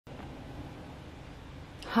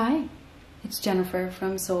Hi, it's Jennifer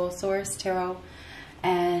from Soul Source Tarot,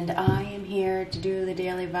 and I am here to do the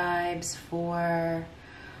daily vibes for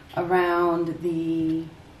around the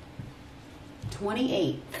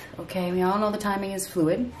 28th. Okay, we all know the timing is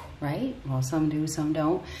fluid, right? Well, some do, some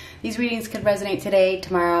don't. These readings could resonate today,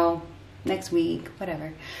 tomorrow, next week,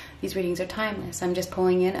 whatever. These readings are timeless. I'm just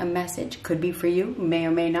pulling in a message. Could be for you, may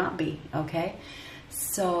or may not be, okay?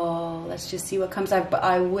 So let's just see what comes up. But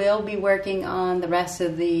I will be working on the rest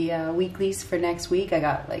of the weeklies for next week. I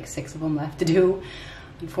got like 6 of them left to do.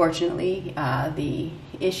 Unfortunately, the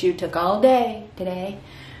issue took all day today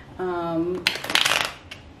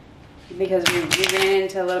because we ran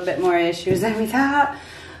into a little bit more issues than we thought.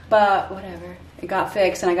 But whatever, it got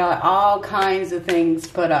fixed, and I got all kinds of things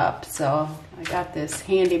put up. So I got this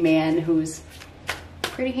handyman who's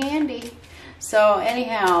pretty handy. So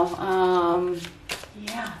anyhow,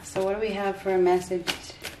 yeah, so what do we have for a message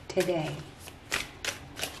today?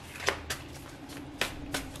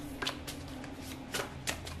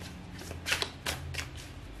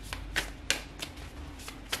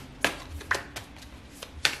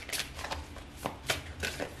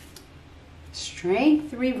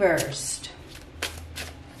 Strength reversed.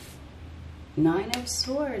 9 of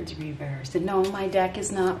Swords reversed. And no, my deck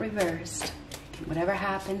is not reversed. Whatever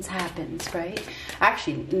happens, happens, right?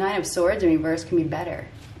 Actually, 9 of Swords in reverse can be better,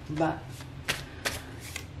 but...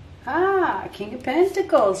 King of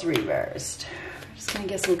Pentacles reversed. I'm just going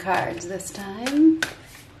to get some cards this time.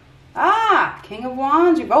 King of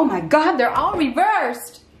Wands. Oh my God, they're all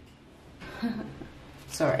reversed!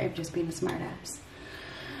 Sorry, I'm just being a smart ass.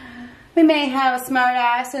 We may have a smart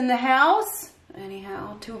ass in the house.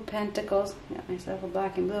 Anyhow, 2 of Pentacles. Got myself a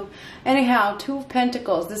black and blue. Anyhow, 2 of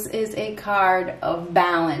Pentacles. This is a card of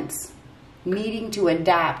balance. Needing to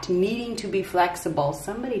adapt. Needing to be flexible.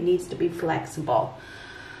 Somebody needs to be flexible.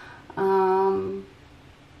 Yeah,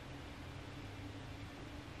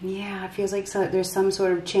 it feels like there's some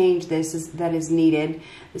sort of change that is needed.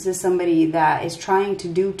 This is somebody that is trying to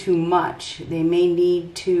do too much. They may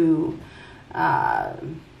need to...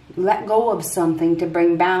 let go of something to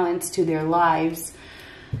bring balance to their lives.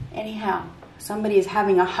 Anyhow, somebody is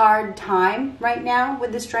having a hard time right now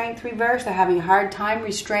with the Strength reverse. They're having a hard time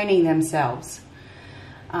restraining themselves.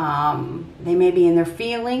 They may be in their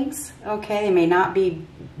feelings, okay? They may not be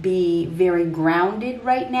very grounded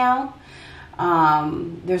right now.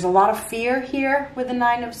 There's a lot of fear here with the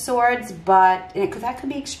 9 of Swords, but that could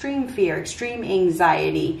be extreme fear, extreme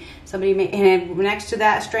anxiety. Somebody may, and next to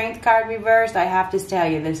that Strength card reversed, I have to tell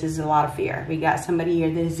you, this is a lot of fear. We got somebody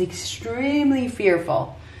here that is extremely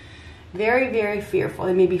fearful. Very, very fearful.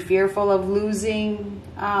 They may be fearful of losing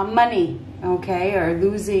money, okay, or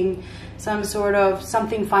losing some sort of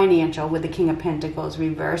something financial with the King of Pentacles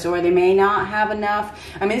reverse, or they may not have enough.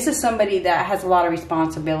 I mean, this is somebody that has a lot of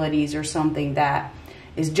responsibilities or something that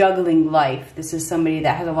is juggling life. This is somebody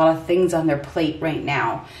that has a lot of things on their plate right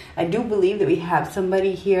now. I do believe that we have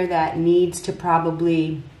somebody here that needs to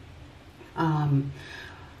probably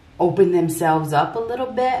open themselves up a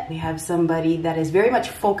little bit. We have somebody that is very much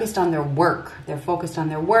focused on their work. They're focused on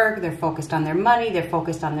their work. They're focused on their money. They're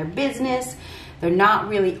focused on their business. They're not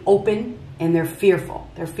really open, and they're fearful.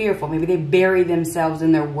 They're fearful. Maybe they bury themselves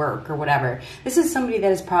in their work or whatever. This is somebody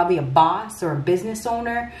that is probably a boss or a business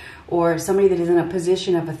owner, or somebody that is in a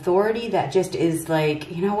position of authority that just is like,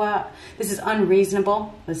 you know what? This is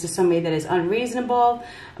unreasonable. This is somebody that is unreasonable,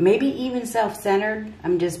 maybe even self-centered.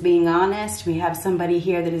 I'm just being honest. We have somebody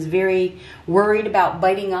here that is very worried about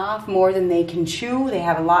biting off more than they can chew. They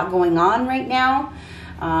have a lot going on right now.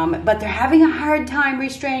 But they're having a hard time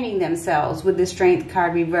restraining themselves with the Strength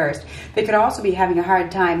card reversed. They could also be having a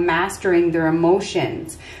hard time mastering their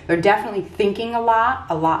emotions. They're definitely thinking a lot,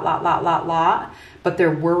 but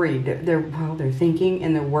they're worried. They're thinking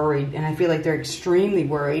and they're worried, and I feel like they're extremely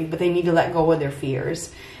worried, but they need to let go of their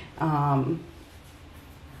fears. It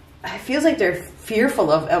feels like they're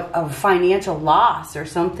fearful of financial loss or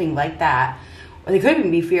something like that. Or they could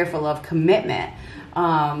even be fearful of commitment.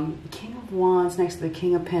 King of Wands next to the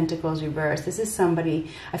King of Pentacles reversed. This is somebody,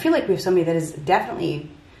 I feel like we have somebody that is definitely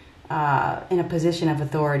in a position of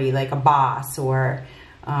authority, like a boss or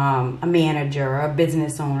a manager or a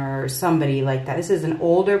business owner or somebody like that. This is an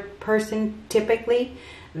older person typically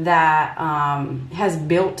that has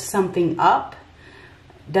built something up,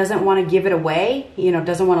 doesn't want to give it away, you know,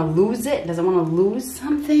 doesn't want to lose it, doesn't want to lose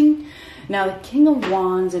something. Now, the King of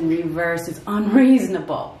Wands in reverse is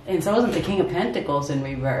unreasonable. And so isn't the King of Pentacles in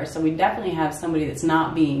reverse. So we definitely have somebody that's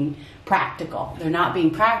not being practical. They're not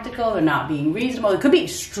being practical. They're not being reasonable. It could be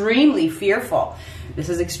extremely fearful. This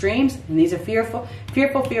is extremes, and these are fearful,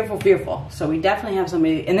 fearful, fearful, fearful. So we definitely have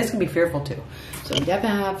somebody, and this can be fearful too. So we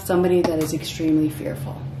definitely have somebody that is extremely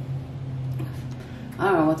fearful. I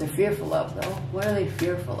don't know what they're fearful of, though. What are they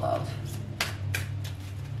fearful of?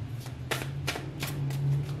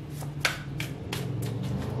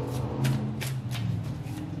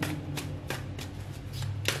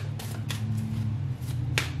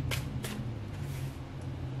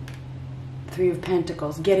 Three of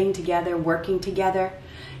Pentacles, getting together, working together.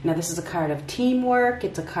 Now this is a card of teamwork.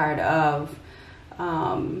 It's a card of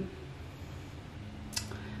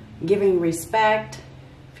giving respect,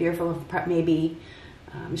 fearful of maybe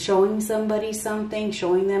showing somebody something,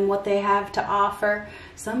 showing them what they have to offer.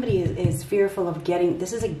 Somebody is fearful of getting,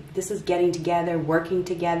 this is getting together, working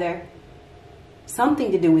together.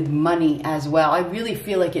 Something to do with money as well. I really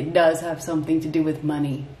feel like it does have something to do with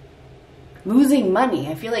money. Losing money.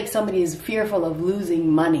 I feel like somebody is fearful of losing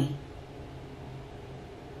money.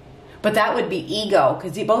 But that would be ego,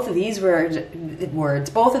 because both of these words,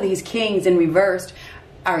 both of these kings in reversed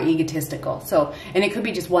are egotistical. So, and it could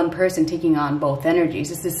be just one person taking on both energies.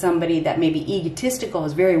 This is somebody that may be egotistical,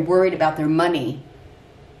 is very worried about their money,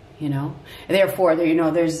 you know. And therefore,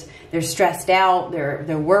 they're stressed out,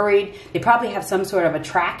 they're worried. They probably have some sort of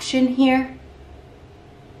attraction here.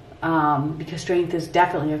 Because strength is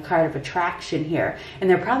definitely a card of attraction here. And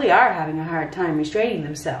they probably are having a hard time restraining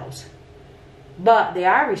themselves. But they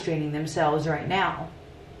are restraining themselves right now.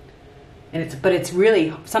 And it's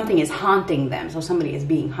really, something is haunting them. So somebody is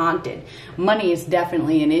being haunted. Money is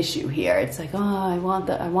definitely an issue here. It's like, oh, I want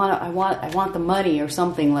the money or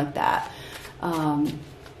something like that. Now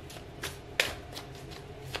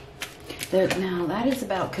that is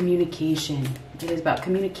about communication. It is about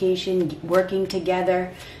communication, working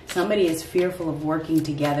together. Somebody is fearful of working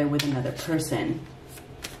together with another person.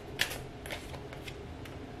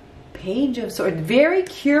 Page of Swords. Very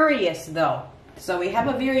curious, though. So we have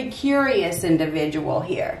a very curious individual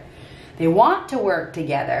here. They want to work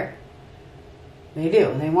together. They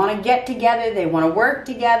do. They want to get together. They want to work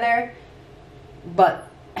together. But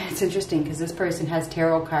it's interesting because this person has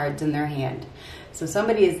tarot cards in their hand. So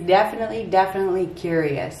somebody is definitely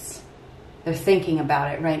curious. They're thinking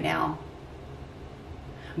about it right now.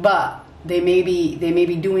 But they may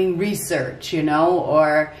be doing research, you know,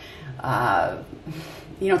 or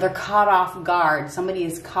they're caught off guard. Somebody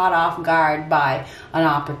is caught off guard by an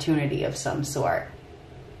opportunity of some sort.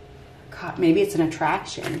 Maybe it's an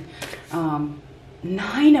attraction.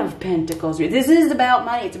 Nine of Pentacles. This is about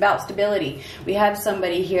money. It's about stability. We have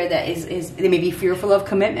somebody here that they may be fearful of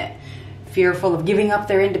commitment, fearful of giving up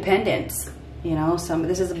their independence. You know,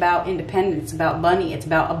 this is about independence, it's about money, it's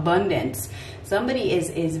about abundance. Somebody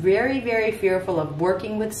is very fearful of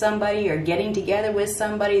working with somebody or getting together with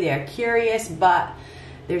somebody. They're curious, but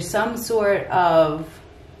there's some sort of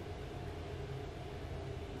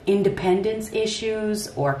independence issues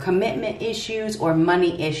or commitment issues or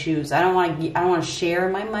money issues. I don't want to share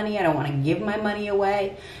my money. I don't want to give my money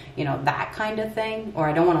away. You know, that kind of thing. Or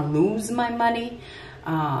I don't want to lose my money.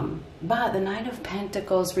 But the Nine of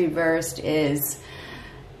Pentacles reversed is,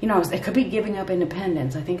 it could be giving up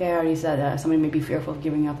independence. I think I already said that. Somebody may be fearful of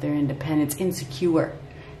giving up their independence, insecure.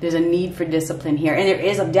 There's a need for discipline here. And there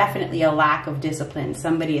is definitely a lack of discipline.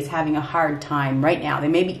 Somebody is having a hard time right now. They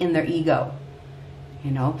may be in their ego. You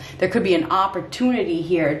know, there could be an opportunity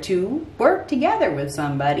here to work together with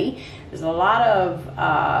somebody. There's a lot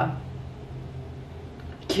of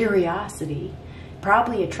curiosity,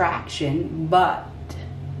 probably attraction, but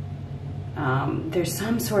there's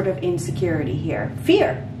some sort of insecurity here.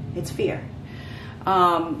 Fear. It's fear.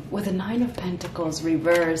 With the Nine of Pentacles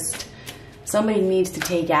reversed, somebody needs to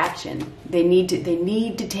take action. They need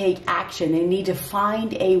to take action. They need to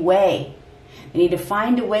find a way. They need to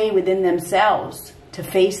find a way within themselves to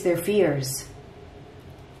face their fears.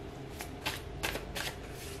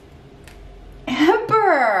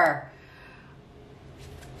 Emperor.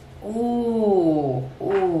 Ooh.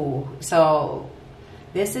 So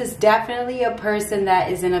this is definitely a person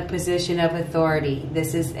that is in a position of authority.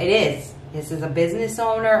 This is a business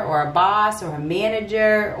owner or a boss or a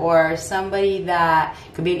manager or somebody that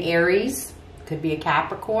could be an Aries, could be a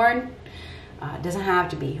Capricorn. It doesn't have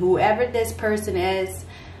to be. Whoever this person is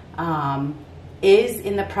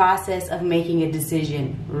in the process of making a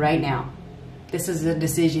decision right now. This is a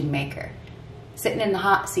decision maker sitting in the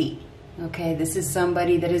hot seat. Okay, this is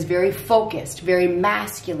somebody that is very focused, very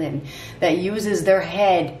masculine, that uses their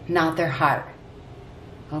head, not their heart.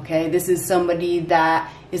 Okay, this is somebody that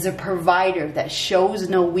is a provider, that shows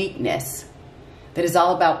no weakness, that is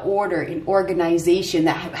all about order and organization,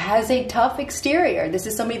 that has a tough exterior. This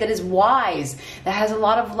is somebody that is wise, that has a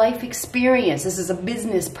lot of life experience. This is a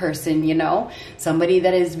business person, you know, somebody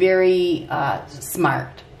that is very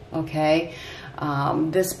smart, okay?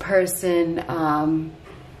 This person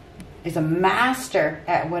is a master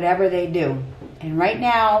at whatever they do. And right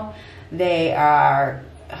now, they are...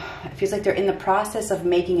 it feels like they're in the process of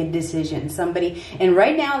making a decision. Somebody, and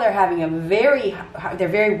right now they're having a they're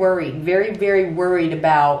very worried, very worried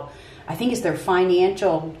about, I think it's their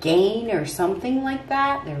financial gain or something like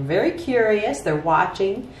that. They're very curious. They're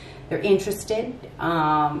watching. They're interested,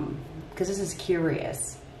 because this is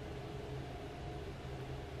curious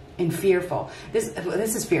and fearful. This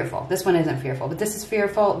is fearful. This one isn't fearful, but this is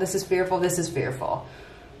fearful. This is fearful. This is fearful.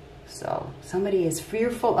 So somebody is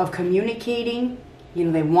fearful of communicating. You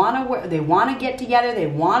know, they want to work, they want to get together, they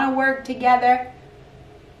want to work together.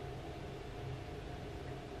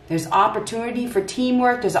 There's opportunity for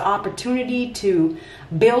teamwork. There's an opportunity to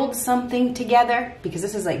build something together, because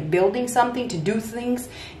this is like building something, to do things,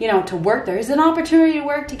 you know, to work. There is an opportunity to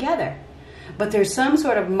work together. But there's some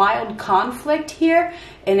sort of mild conflict here,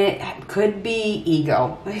 and it could be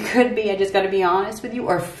ego. It could be, I just got to be honest with you,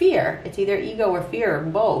 or fear. It's either ego or fear, or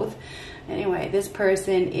both. Anyway, this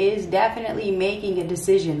person is definitely making a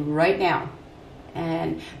decision right now.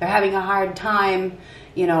 And they're having a hard time,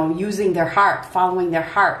 you know, using their heart, following their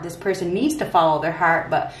heart. This person needs to follow their heart,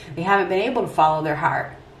 but they haven't been able to follow their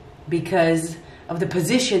heart because of the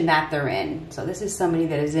position that they're in. So this is somebody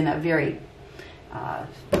that is in a very,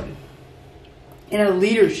 in a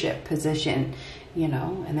leadership position, you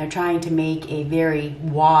know, and they're trying to make a very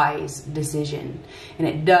wise decision. And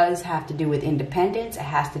it does have to do with independence. It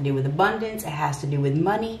has to do with abundance. It has to do with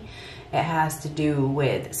money. It has to do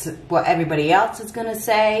with what everybody else is going to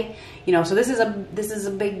say. You know, so this is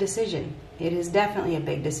a big decision. It is definitely a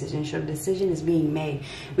big decision. So a decision is being made.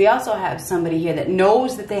 We also have somebody here that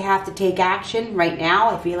knows that they have to take action right now.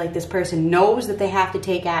 I feel like this person knows that they have to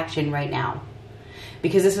take action right now,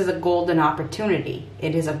 because this is a golden opportunity.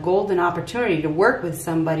 It is a golden opportunity to work with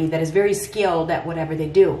somebody that is very skilled at whatever they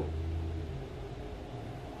do.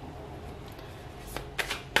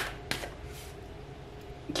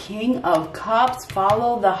 King of Cups,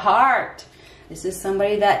 follow the heart. This is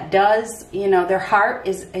somebody that does, you know, their heart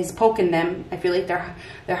is poking them. I feel like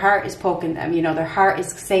their heart is poking them. You know, their heart is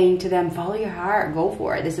saying to them, follow your heart, go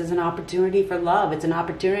for it. This is an opportunity for love. It's an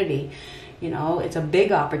opportunity. You know, it's a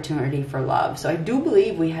big opportunity for love. So I do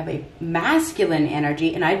believe we have a masculine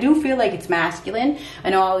energy, and I do feel like it's masculine. I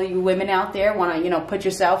know all you women out there want to, you know, put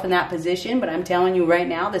yourself in that position, but I'm telling you right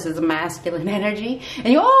now, this is a masculine energy. And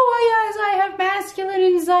you, oh, yes, I have masculine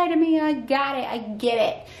inside of me. I got it. I get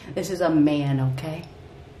it. This is a man, okay?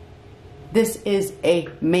 This is a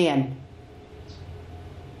man.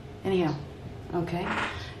 Anyhow, okay?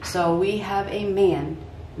 So we have a man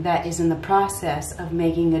that is in the process of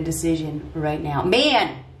making a decision right now.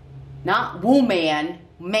 Man, not woman,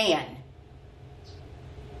 man.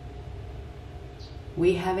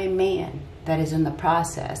 We have a man that is in the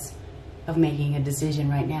process of making a decision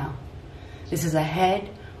right now. This is a head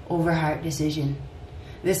over heart decision.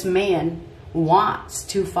 This man wants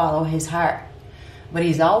to follow his heart, but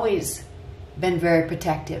he's always been very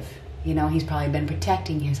protective. You know, he's probably been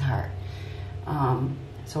protecting his heart.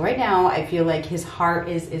 So right now, I feel like his heart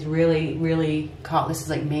is really caught. This is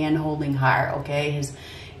like man holding heart, okay?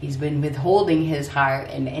 He's been withholding his heart,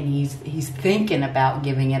 and he's thinking about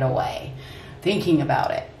giving it away, thinking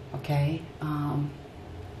about it, okay?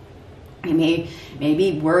 He may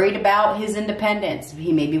be worried about his independence.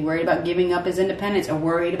 He may be worried about giving up his independence, or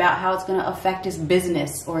worried about how it's going to affect his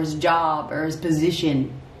business or his job or his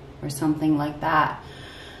position or something like that.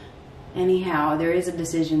 Anyhow, there is a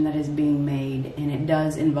decision that is being made, and it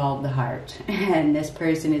does involve the heart. And this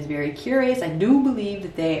person is very curious. I do believe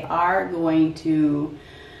that they are going to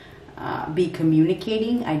be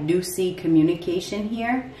communicating. I do see communication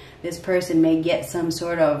here. This person may get some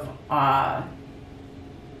sort of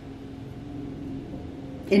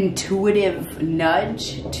intuitive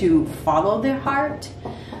nudge to follow their heart.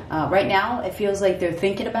 Right now, it feels like they're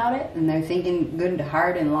thinking about it, and they're thinking good,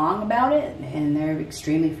 hard, and long about it, and they're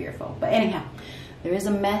extremely fearful. But anyhow, there is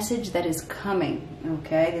a message that is coming,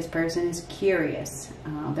 okay? This person is curious.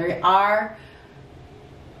 They are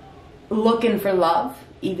looking for love,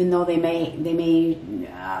 even though they may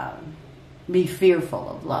be fearful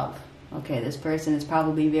of love. Okay, this person is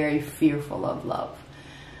probably very fearful of love.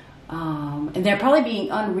 And they're probably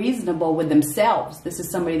being unreasonable with themselves. This is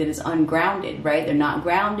somebody that is ungrounded, right? They're not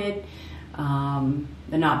grounded.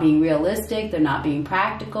 They're not being realistic. They're not being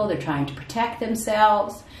practical. They're trying to protect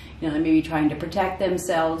themselves. You know, they may be trying to protect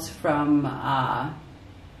themselves from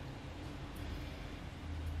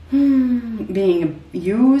being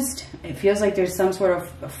used. It feels like there's some sort of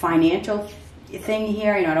financial thing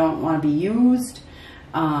here. You know, I don't want to be used.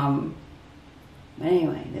 Anyway,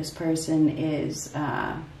 this person is,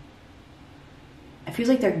 it feels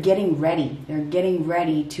like they're getting ready. They're getting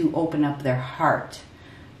ready to open up their heart.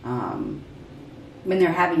 When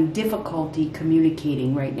they're having difficulty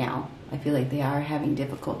communicating right now. I feel like they are having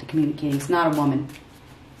difficulty communicating. It's not a woman.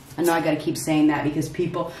 I know I got to keep saying that because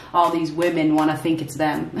people, all these women want to think it's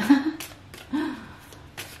them.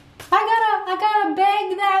 I gotta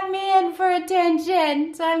beg that man for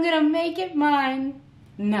attention, so I'm gonna make it mine.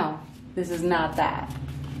 No, this is not that.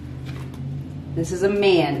 This is a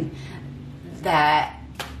man that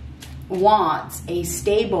wants a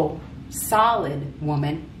stable, solid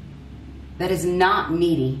woman that is not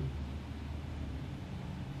needy.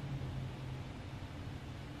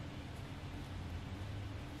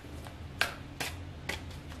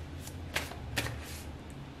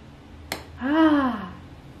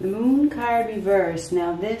 The Moon card reversed.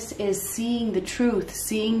 Now this is seeing the truth,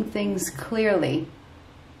 seeing things clearly.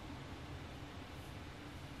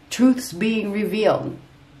 Truths being revealed.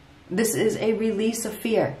 This is a release of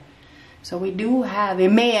fear. So we do have a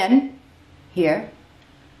man here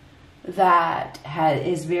that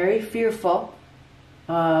is very fearful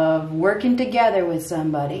of working together with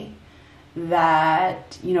somebody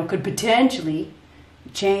that, you know, could potentially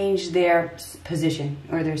change their position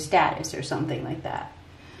or their status or something like that.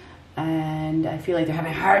 And I feel like they're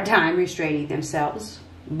having a hard time restraining themselves,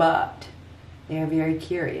 but they're very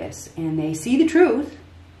curious and they see the truth.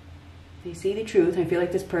 They see the truth. I feel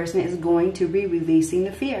like this person is going to be releasing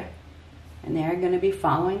the fear and they're going to be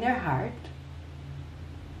following their heart.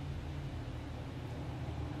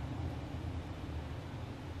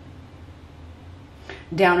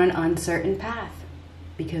 Down an uncertain path,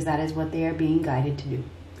 because that is what they are being guided to do.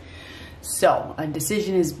 So a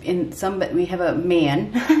decision is in somebody. We have a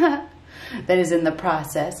man that is in the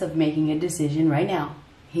process of making a decision right now.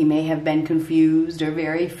 He may have been confused or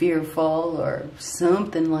very fearful or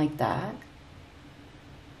something like that.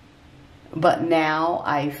 But now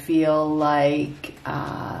I feel like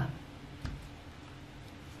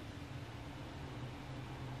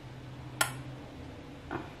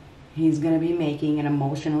he's going to be making an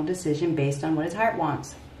emotional decision based on what his heart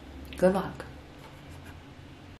wants. Good luck.